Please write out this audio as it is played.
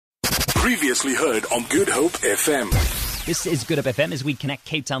Previously heard on Good Hope FM. This is Good Up FM as we connect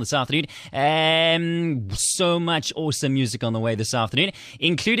Cape Town this afternoon. So much awesome music on the way this afternoon,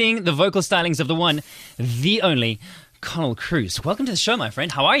 including the vocal stylings of the one, the only, Connell Cruise. Welcome to the show, my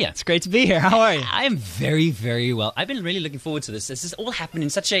friend. How are you? It's great to be here. How are you? I am very, very well. I've been really looking forward to this. This has all happened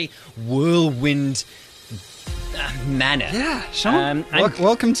in such a whirlwind manner. Yeah, Sean.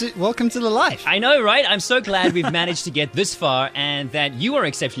 Welcome to the life. I know, right? I'm so glad we've managed to get this far and that you are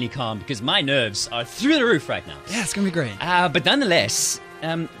exceptionally calm because my nerves are through the roof right now. Yeah, it's going to be great. But nonetheless,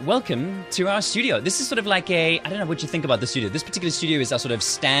 welcome to our studio. This is sort of like I don't know what you think about the studio. This particular studio is our sort of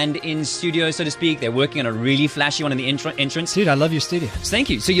stand-in studio, so to speak. They're working on a really flashy one in the entrance. Dude, I love your studio. Thank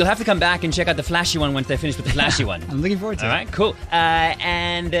you. So you'll have to come back and check out the flashy one once they're finished with the flashy one. I'm looking forward to it. All right, cool.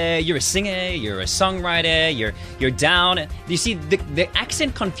 And you're a singer, you're a songwriter, you're down. You see, the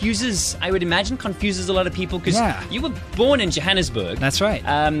accent I would imagine confuses a lot of people because you were born in Johannesburg. That's right.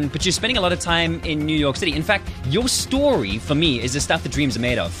 But you're spending a lot of time in New York City. In fact, your story, for me, is the stuff that dreams are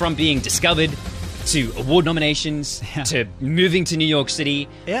made of. From being discovered to award nominations to moving to New York City.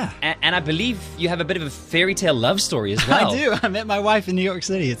 Yeah. And I believe you have a bit of a fairy tale love story as well. I do. I met my wife in New York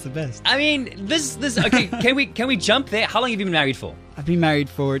City. It's the best. I mean, this okay, can we jump there? How long have you been married for? I've been married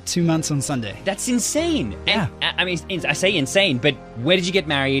for 2 months on Sunday. That's insane. Yeah. And, I mean, I say insane, but where did you get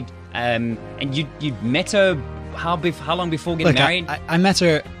married? And you met her how long before getting married? I met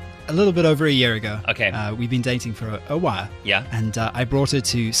her a little bit over a year ago. Okay. We've been dating for a while. Yeah. And I brought her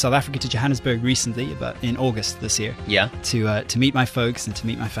to South Africa, to Johannesburg recently, about in August this year. Yeah. To meet my folks and to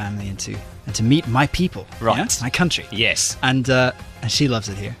meet my family and to meet my people. Right. Yeah? My country. Yes. And she loves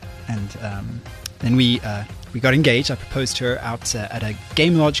it here. And then we got engaged. I proposed to her out at a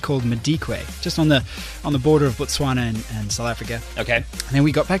game lodge called Madikwe, just on the border of Botswana and South Africa. Okay. And then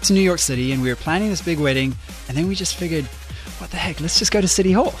we got back to New York City and we were planning this big wedding. And then we just figured, what the heck, let's just go to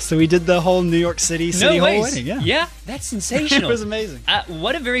City Hall. So we did the whole New York City Hall wedding. Yeah, that's sensational. It was amazing.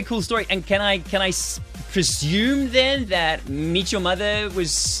 What a very cool story. And can I presume then that Meet Your Mother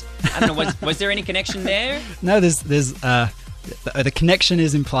was, I don't know, was there any connection there? No, there's the connection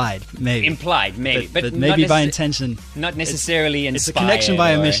is implied, maybe. Implied, maybe. But maybe by intention. Not necessarily inspired. It's a connection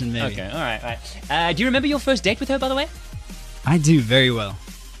by omission, maybe. Okay, all right. Do you remember your first date with her, by the way? I do, very well.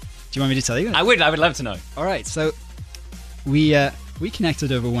 Do you want me to tell you? I would love to know. All right, so we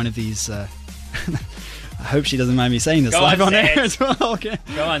connected over one of these. I hope she doesn't mind me saying this live on air as well. Okay.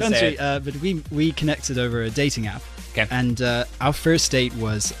 Go on, say it. But we connected over a dating app. Okay. And our first date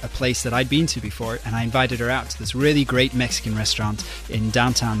was a place that I'd been to before, and I invited her out to this really great Mexican restaurant in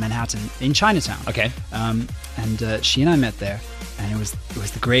downtown Manhattan, in Chinatown. Okay. And she and I met there, and it was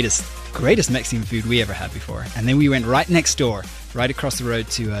the greatest Mexican food we ever had before. And then we went right next door, right across the road,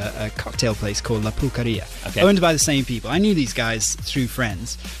 to a cocktail place called La Pulqueria, owned by the same people. I knew these guys through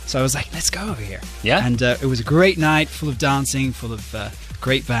friends, so I was like, let's go over here. Yeah. And it was a great night, full of dancing, full of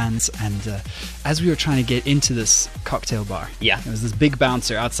great bands. And as we were trying to get into this cocktail bar, there was this big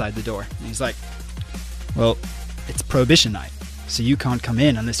bouncer outside the door, and he's like, well, it's prohibition night, so you can't come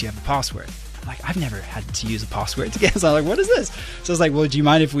in unless you have a password. I'm like, I've never had to use a password to get. So I'm like, what is this? So I was like, well, do you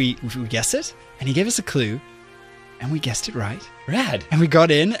mind if we guess it? And he gave us a clue, and we guessed it right. Rad. And we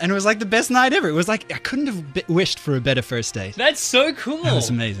got in, and it was like the best night ever. It was like, I couldn't have wished for a better first date. That's so cool. That was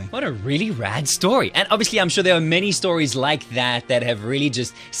amazing. What a really rad story. And obviously, I'm sure there are many stories like that have really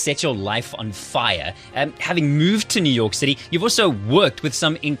just set your life on fire. Having moved to New York City, you've also worked with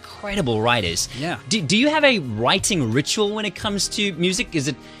some incredible writers. Yeah. Do you have a writing ritual when it comes to music? Is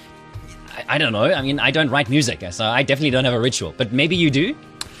it... I don't know. I mean, I don't write music, so I definitely don't have a ritual. But maybe you do?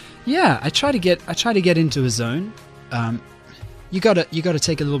 Yeah, I try to get into a zone. You gotta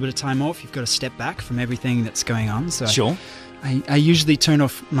take a little bit of time off. You've got to step back from everything that's going on. So sure. I usually turn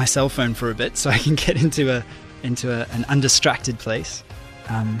off my cell phone for a bit so I can get into an undistracted place.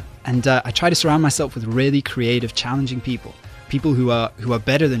 And I try to surround myself with really creative, challenging people who are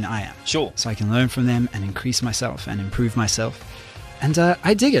better than I am. Sure. So I can learn from them and increase myself and improve myself. And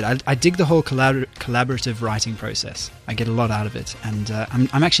I dig it. I dig the whole collaborative writing process. I get a lot out of it. And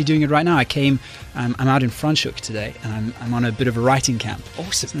I'm actually doing it right now. I'm out in Franschhoek today, and I'm on a bit of a writing camp.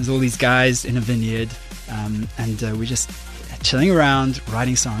 Awesome. So there's all these guys in a vineyard, and we're just chilling around,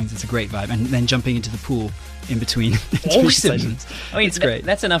 writing songs. It's a great vibe. And then jumping into the pool in between sessions. I mean, it's great.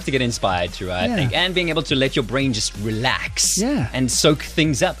 That's enough to get inspired through, I think. And being able to let your brain just relax and soak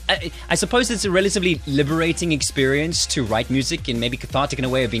things up. I suppose it's a relatively liberating experience to write music, and maybe cathartic in a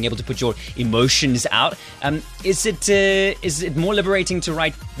way of being able to put your emotions out. Is it more liberating to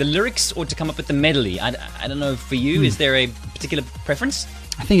write the lyrics or to come up with the melody? I don't know, for you, is there a particular preference?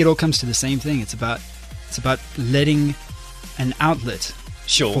 I think it all comes to the same thing. It's about letting an outlet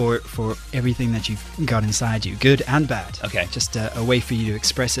for everything that you've got inside you, good and bad. Okay. Just a way for you to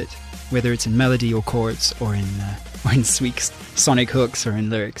express it, whether it's in melody or chords or in sweet sonic hooks or in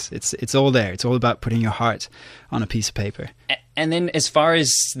lyrics. It's all there. It's all about putting your heart on a piece of paper. And then as far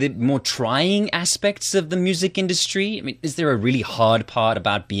as the more trying aspects of the music industry, I mean, is there a really hard part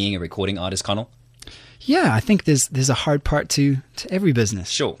about being a recording artist, Connell? Yeah, I think there's a hard part to every business.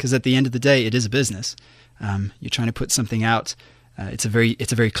 Sure. Because at the end of the day, it is a business. You're trying to put something out. It's a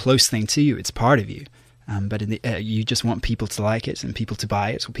very close thing to you. It's part of you. But you just want people to like it and people to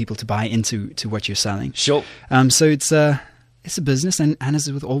buy it, or people to buy into what you're selling. Sure. So it's a business, and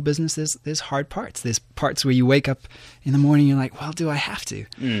as with all business, there's hard parts. There's parts where you wake up in the morning, you're like, well, do I have to?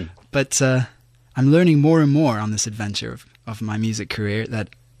 But I'm learning more and more on this adventure of my music career that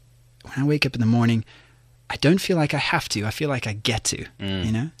when I wake up in the morning, I don't feel like I have to. I feel like I get to.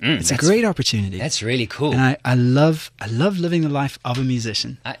 You know, it's a great opportunity. That's really cool. And I love living the life of a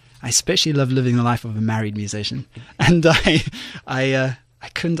musician. I especially love living the life of a married musician, and I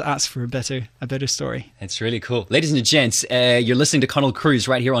couldn't ask for a better story. That's really cool. Ladies and gents, you're listening to Connell Cruise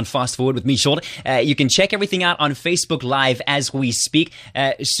right here on Fast Forward with me, Short. You can check everything out on Facebook Live as we speak.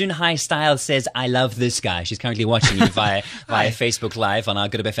 Sunhai Style says, I love this guy. She's currently watching you via Facebook Live on our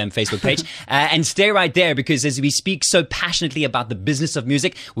Good Hope FM Facebook page. And stay right there, because as we speak so passionately about the business of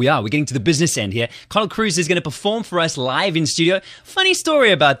music, we're getting to the business end here. Connell Cruise is going to perform for us live in studio. Funny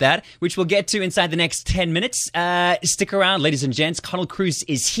story about that, which we'll get to inside the next 10 minutes. Stick around, ladies and gents. Connell Cruise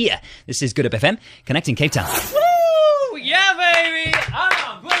is here. This is Good Hope FM, connecting Cape Town. Woo! Yeah, baby! Come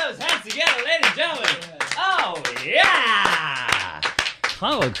on, put those hands together, ladies and gentlemen. Oh, yeah!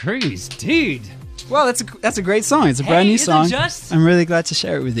 Connell Cruise, dude. Well, that's a great song. It's a brand new song. I'm really glad to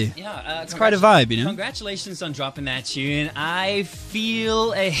share it with you. Yeah, it's quite a vibe, you know. Congratulations on dropping that tune. I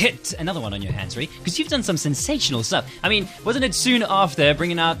feel a hit. Another one on your hands, Ree, because you've done some sensational stuff. I mean, wasn't it soon after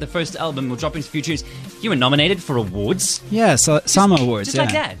bringing out the first album or dropping a few tunes, you were nominated for awards? Yeah, Sama Awards. Just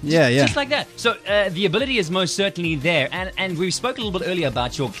like that. Yeah. Just like that. So the ability is most certainly there. And we spoke a little bit earlier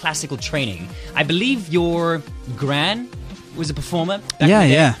about your classical training. I believe your gran was a performer back in the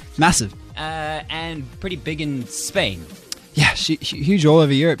day. Yeah, massive. And pretty big in Spain. Yeah, she huge all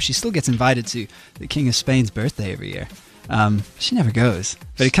over Europe. She still gets invited to the King of Spain's birthday every year. She never goes,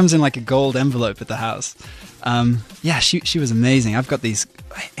 but it comes in like a gold envelope at the house. Yeah, she was amazing. I've got these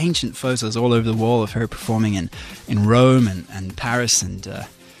ancient photos all over the wall of her performing in Rome and Paris and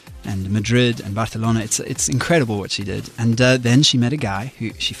Madrid and Barcelona. It's incredible what she did. And then she met a guy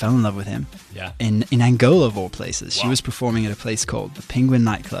who she fell in love with him. Yeah. In Angola of all places. Wow. She was performing at a place called the Penguin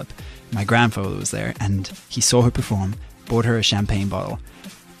nightclub. My grandfather was there, and he saw her perform, bought her a champagne bottle,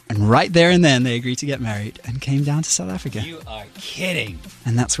 and right there and then they agreed to get married and came down to South Africa. You are kidding.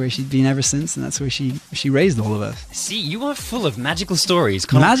 And that's where she'd been ever since, and that's where she raised all of us. See, you are full of magical stories.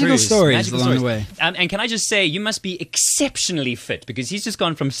 Magical stories along the way. And can I just say, you must be exceptionally fit, because he's just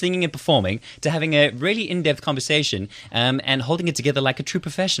gone from singing and performing to having a really in-depth conversation and holding it together like a true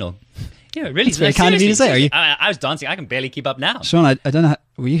professional. Yeah, really. It's very kind of you to say. Are you? I was dancing. I can barely keep up now. Sean, I don't know.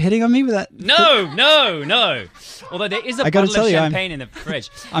 Were you hitting on me with that? No. Although there is a bottle of champagne in the fridge.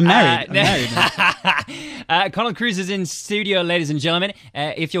 I'm married. Connell Cruise is in studio, ladies and gentlemen.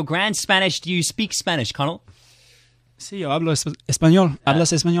 If you're grand Spanish, do you speak Spanish, Connell? Sí, yo hablo español.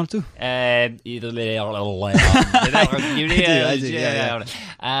 ¿Hablas español tú? I do,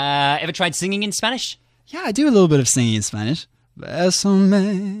 yeah. Ever tried singing in Spanish? Yeah, I do a little bit of singing in Spanish.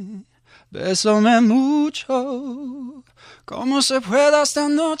 Bésame, bésame mucho, como se pueda esta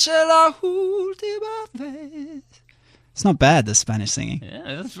noche la última vez. It's not bad, the Spanish singing.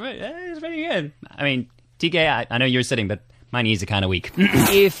 Yeah, that's pretty good. I mean, TK, I know you're sitting, but my knees are kind of weak.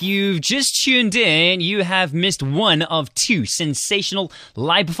 If you've just tuned in, you have missed one of two sensational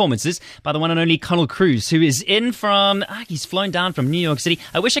live performances by the one and only Connell Cruise, who is in from... he's flown down from New York City.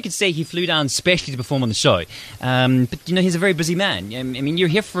 I wish I could say he flew down specially to perform on the show. But, he's a very busy man. I mean, you're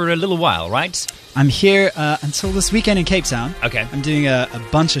here for a little while, right? I'm here until this weekend in Cape Town. Okay. I'm doing a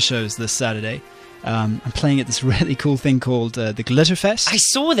bunch of shows this Saturday. I'm playing at this really cool thing called the Glitter Fest. I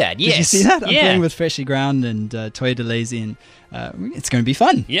saw that, yes. Did you see that? I'm playing with Freshly Ground and Toy DeLazy, and it's going to be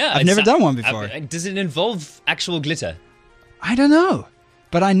fun. Yeah. I've never done one before. Does it involve actual glitter? I don't know.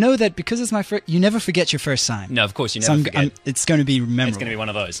 But I know that because it's my first, you never forget your first time. No, of course you never forget. It's going to be memorable. It's going to be one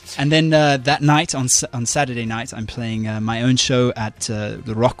of those. And then that night, on Saturday night, I'm playing my own show at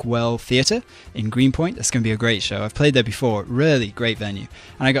the Rockwell Theatre in Greenpoint. That's going to be a great show. I've played there before. Really great venue.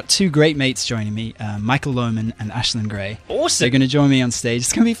 And I got two great mates joining me, Michael Lohman and Ashlyn Gray. Awesome. They're going to join me on stage.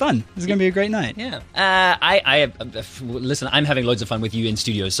 It's going to be fun. It's going to be a great night. Yeah. Listen, I'm having loads of fun with you in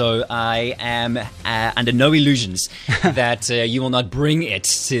studio, so I am under no illusions that you will not bring it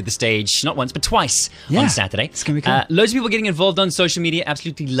to the stage, not once, but twice on Saturday. It's going to be cool. Loads of people getting involved on social media,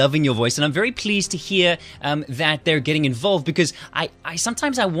 absolutely loving your voice, and I'm very pleased to hear that they're getting involved, because I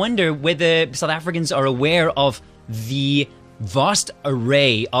sometimes I wonder whether South Africans are aware of the vast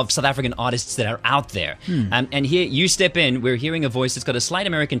array of South African artists that are out there. And here you step in, we're hearing a voice that's got a slight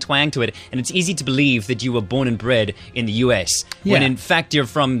American twang to it, and it's easy to believe that you were born and bred in the US, when in fact you're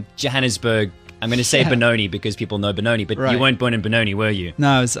from Johannesburg. I'm going to say Benoni because people know Benoni, but you weren't born in Benoni, were you?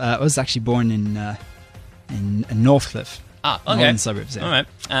 No, I was actually born in Northcliff. Okay. Northern suburbs, yeah. All right.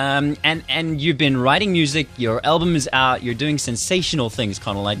 And you've been writing music. Your album is out. You're doing sensational things,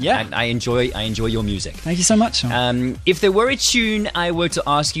 Connell. I enjoy your music. Thank you so much. If there were a tune I were to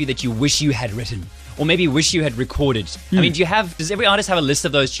ask you that you wish you had written, or maybe wish you had recorded, I mean, does every artist have a list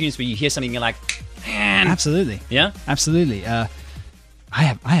of those tunes where you hear something and you're like, man? Absolutely. Yeah? Absolutely. I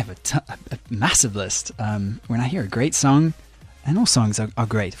have a massive list. When I hear a great song, and all songs are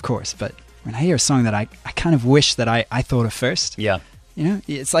great, of course, but when I hear a song that I kind of wish that I thought of first. Yeah. You know,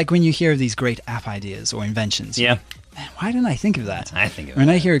 it's like when you hear of these great app ideas or inventions. Yeah. Man, why didn't I think of that? I think of When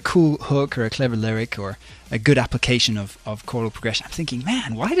I hear a cool hook or a clever lyric or a good application of chordal progression, I'm thinking,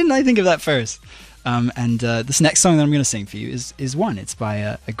 man, why didn't I think of that first? And this next song that I'm going to sing for you is one. It's by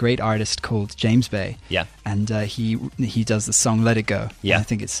a great artist called James Bay. Yeah. And he does the song Let It Go. Yeah. And I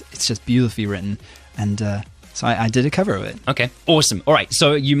think it's just beautifully written. And so I did a cover of it. Okay, awesome. All right,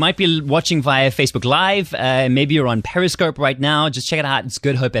 so you might be watching via Facebook Live. Maybe you're on Periscope right now. Just check it out. It's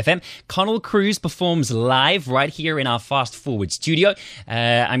Good Hope FM. Connell Cruise performs live right here in our Fast Forward studio.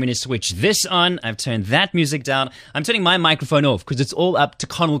 I'm going to switch this on. I've turned that music down. I'm turning my microphone off because it's all up to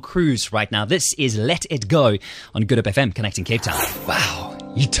Connell Cruise right now. This is Let It Go on Good Hope FM, connecting Cape Town. Wow.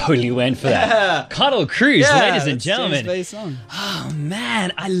 You totally went for that. Connell Cruise, ladies and gentlemen. James Bay's song. Oh,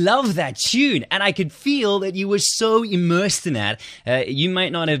 man, I love that tune. And I could feel that you were so immersed in that. You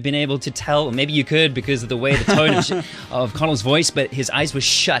might not have been able to tell, or maybe you could because of the way, the tone of Connell's voice, but his eyes were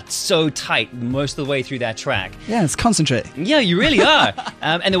shut so tight most of the way through that track. Yeah, it's concentrating. Yeah, you really are.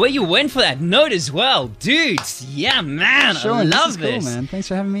 And the way you went for that note as well. Dudes, yeah, man, Sure, I love this. Cool, man. Thanks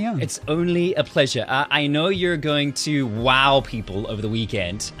for having me on. It's only a pleasure. I know you're going to wow people over the weekend.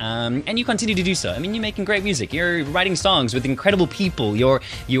 And you continue to do so. I mean, you're making great music. You're writing songs with incredible people. Your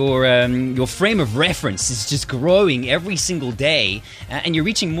frame of reference is just growing every single day, and you're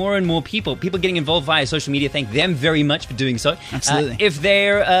reaching more and more people. People getting involved via social media. Thank them very much for doing so. Absolutely. If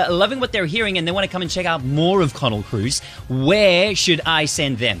they're loving what they're hearing and they want to come and check out more of Connell Cruise, where should I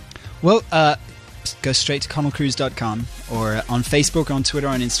send them? Well, go straight to connellcruise.com or on Facebook, on Twitter,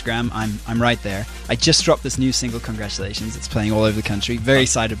 on Instagram. I'm right there. I just dropped this new single, Congratulations. It's playing all over the country. Very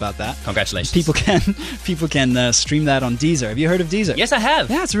excited about that. Congratulations. People can stream that on Deezer. Have you heard of Deezer? Yes, I have.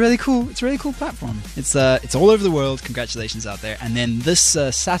 Yeah, it's a really cool platform. It's all over the world. Congratulations out there. And then this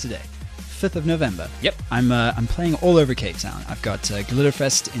Saturday, 5th of November. Yep. I'm playing all over Cape Town. I've got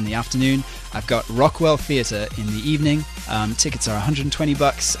Glitterfest in the afternoon. I've got Rockwell Theatre in the evening. Tickets are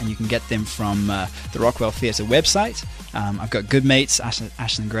 $120, and you can get them from the Rockwell Theatre website. I've got good mates,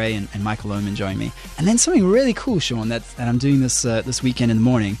 Ashlyn Gray and Michael Lohman join me. And then something really cool, Sean, that I'm doing this weekend in the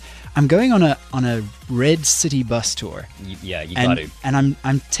morning. I'm going on a Red City bus tour. You got to. And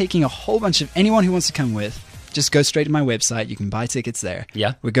I'm taking a whole bunch of anyone who wants to come with. Just go straight to my website. You can buy tickets there.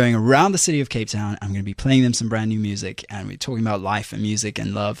 Yeah. We're going around the city of Cape Town. I'm going to be playing them some brand new music, and we're talking about life and music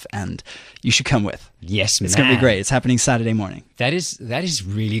and love, and you should come with. Yes, man. It's going to be great. It's happening Saturday morning. That is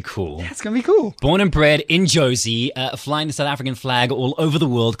really cool. Yeah, it's going to be cool. Born and bred in Josie, flying the South African flag all over the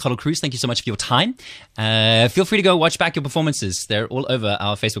world. Connell Cruise, thank you so much for your time. Feel free to go watch back your performances. They're all over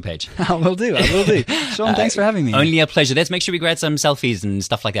our Facebook page. I will do. Sean, thanks for having me. Only a pleasure. Let's make sure we grab some selfies and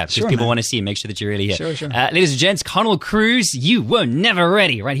stuff like that, because people want to see. Make sure that you're really here. Sure. Ladies and gents, Connell Cruise, you were never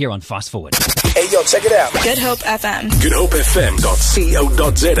ready, right here on Fast Forward. Hey, yo, check it out. Good Hope FM.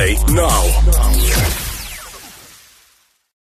 GoodHopeFM.co.za now.